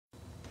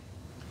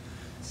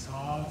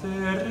Salve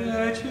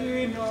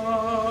Regina,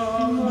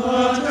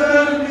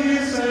 Mater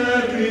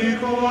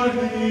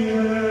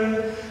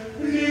misericordiae,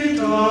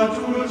 vita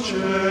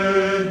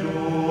dulcedo,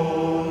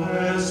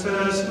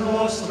 estes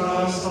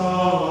nostra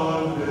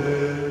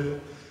salve.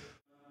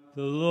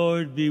 The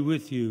Lord be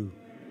with you.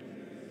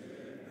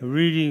 A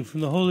reading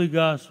from the Holy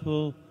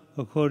Gospel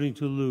according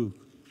to Luke.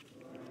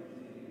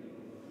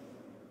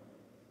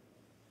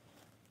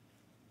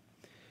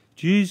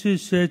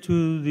 Jesus said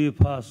to the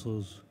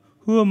apostles,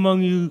 "Who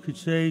among you could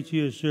say to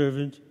your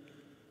servant,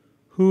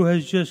 who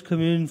has just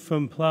come in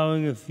from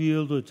plowing a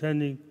field or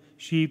tending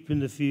sheep in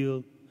the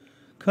field,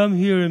 'Come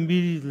here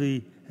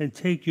immediately and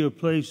take your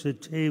place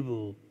at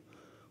table'?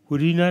 Would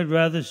he not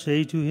rather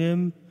say to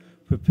him,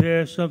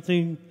 'Prepare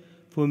something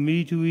for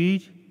me to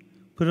eat?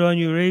 Put on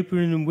your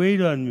apron and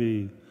wait on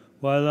me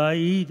while I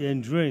eat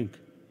and drink.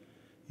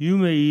 You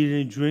may eat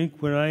and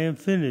drink when I am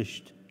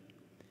finished'?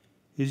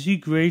 Is he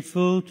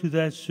grateful to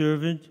that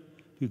servant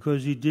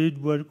because he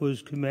did what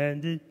was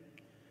commanded?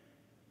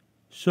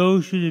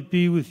 So should it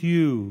be with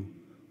you.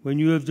 When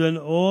you have done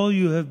all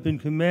you have been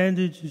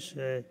commanded to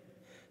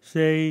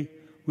say,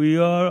 'We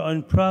are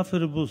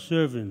unprofitable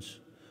servants.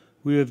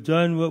 We have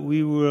done what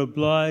we were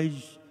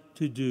obliged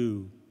to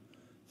do.'"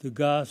 The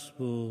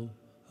Gospel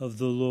of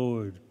the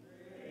Lord.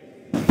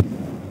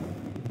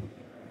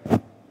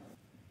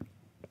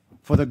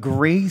 For the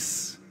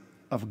grace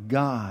of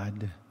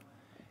God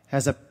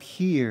has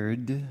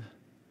appeared,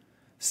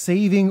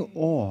 saving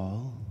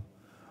all,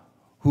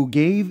 who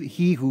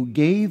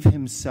gave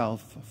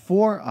himself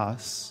for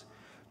us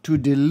to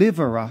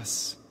deliver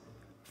us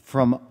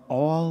from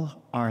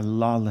all our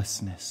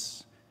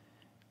lawlessness.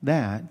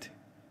 That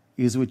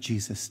is what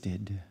Jesus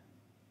did.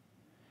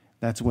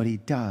 That's what he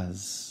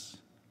does.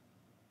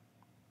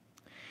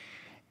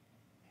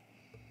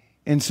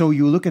 And so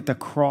you look at the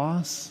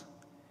cross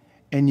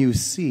and you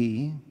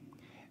see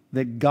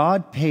that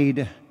God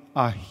paid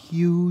a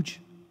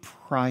huge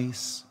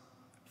price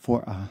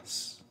for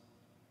us.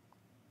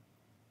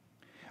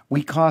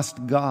 We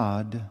cost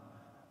God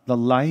the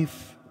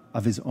life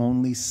of his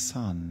only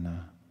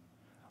Son,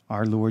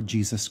 our Lord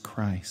Jesus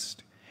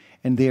Christ.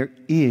 And there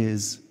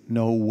is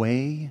no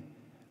way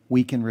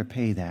we can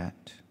repay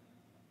that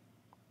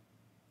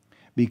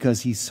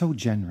because he's so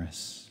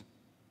generous.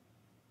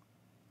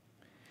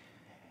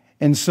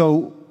 And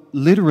so,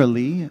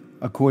 literally,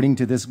 according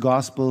to this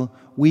gospel,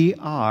 we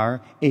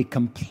are a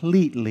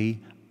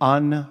completely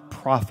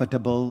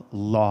unprofitable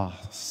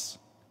loss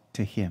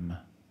to him.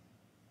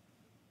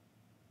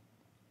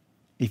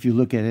 If you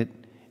look at it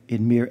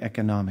in mere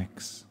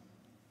economics,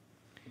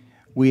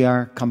 we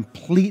are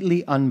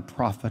completely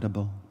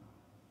unprofitable.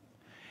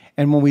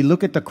 And when we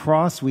look at the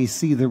cross, we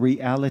see the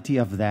reality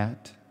of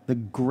that, the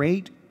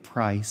great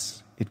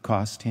price it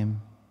cost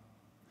him.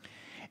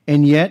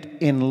 And yet,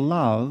 in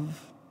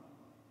love,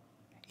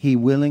 he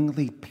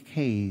willingly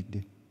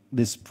paid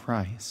this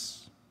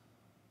price.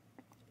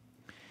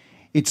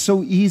 It's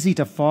so easy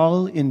to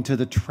fall into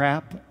the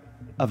trap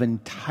of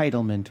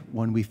entitlement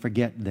when we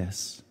forget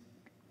this.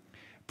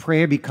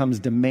 Prayer becomes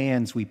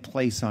demands we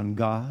place on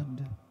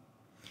God,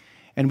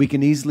 and we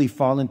can easily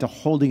fall into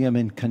holding him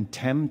in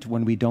contempt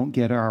when we don't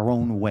get our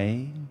own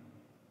way.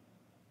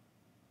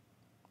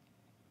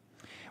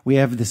 We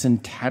have this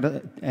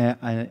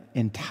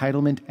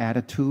entitlement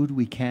attitude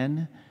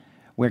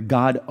where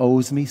God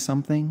owes me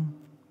something.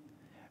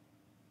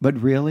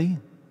 But really,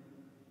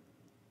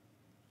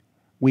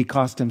 we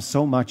cost him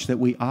so much that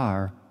we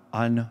are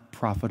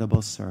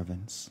unprofitable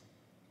servants.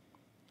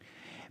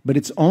 But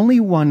it's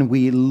only when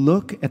we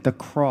look at the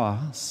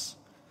cross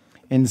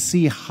and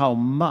see how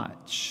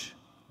much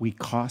we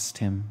cost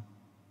him,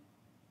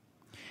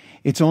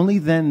 it's only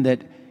then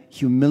that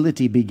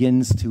humility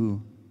begins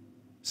to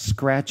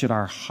scratch at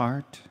our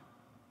heart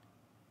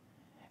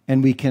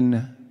and we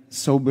can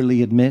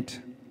soberly admit,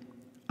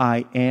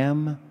 I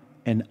am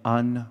an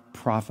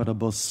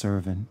unprofitable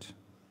servant.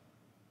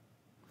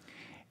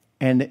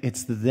 And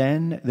it's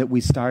then that we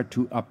start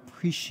to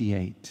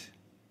appreciate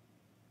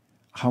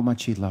how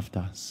much he loved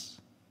us,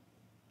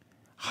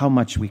 how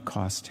much we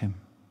cost him,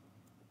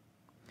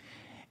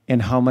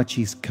 and how much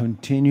he's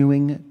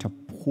continuing to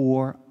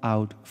pour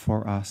out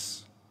for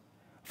us,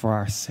 for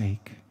our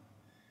sake,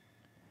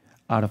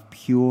 out of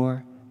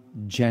pure,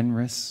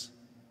 generous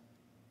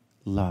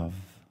love.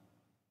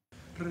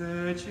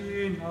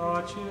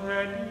 Regina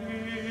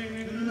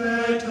Celi,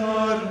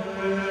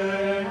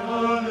 letare,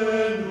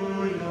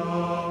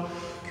 alleluia,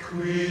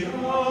 qui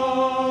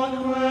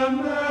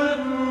aquam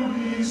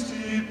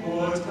meruisti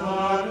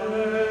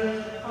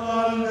portare,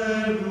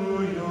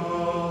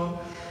 alleluia,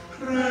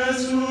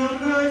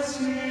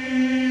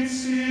 resurrexit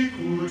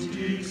sicut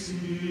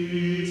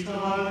dixit,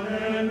 alleluia.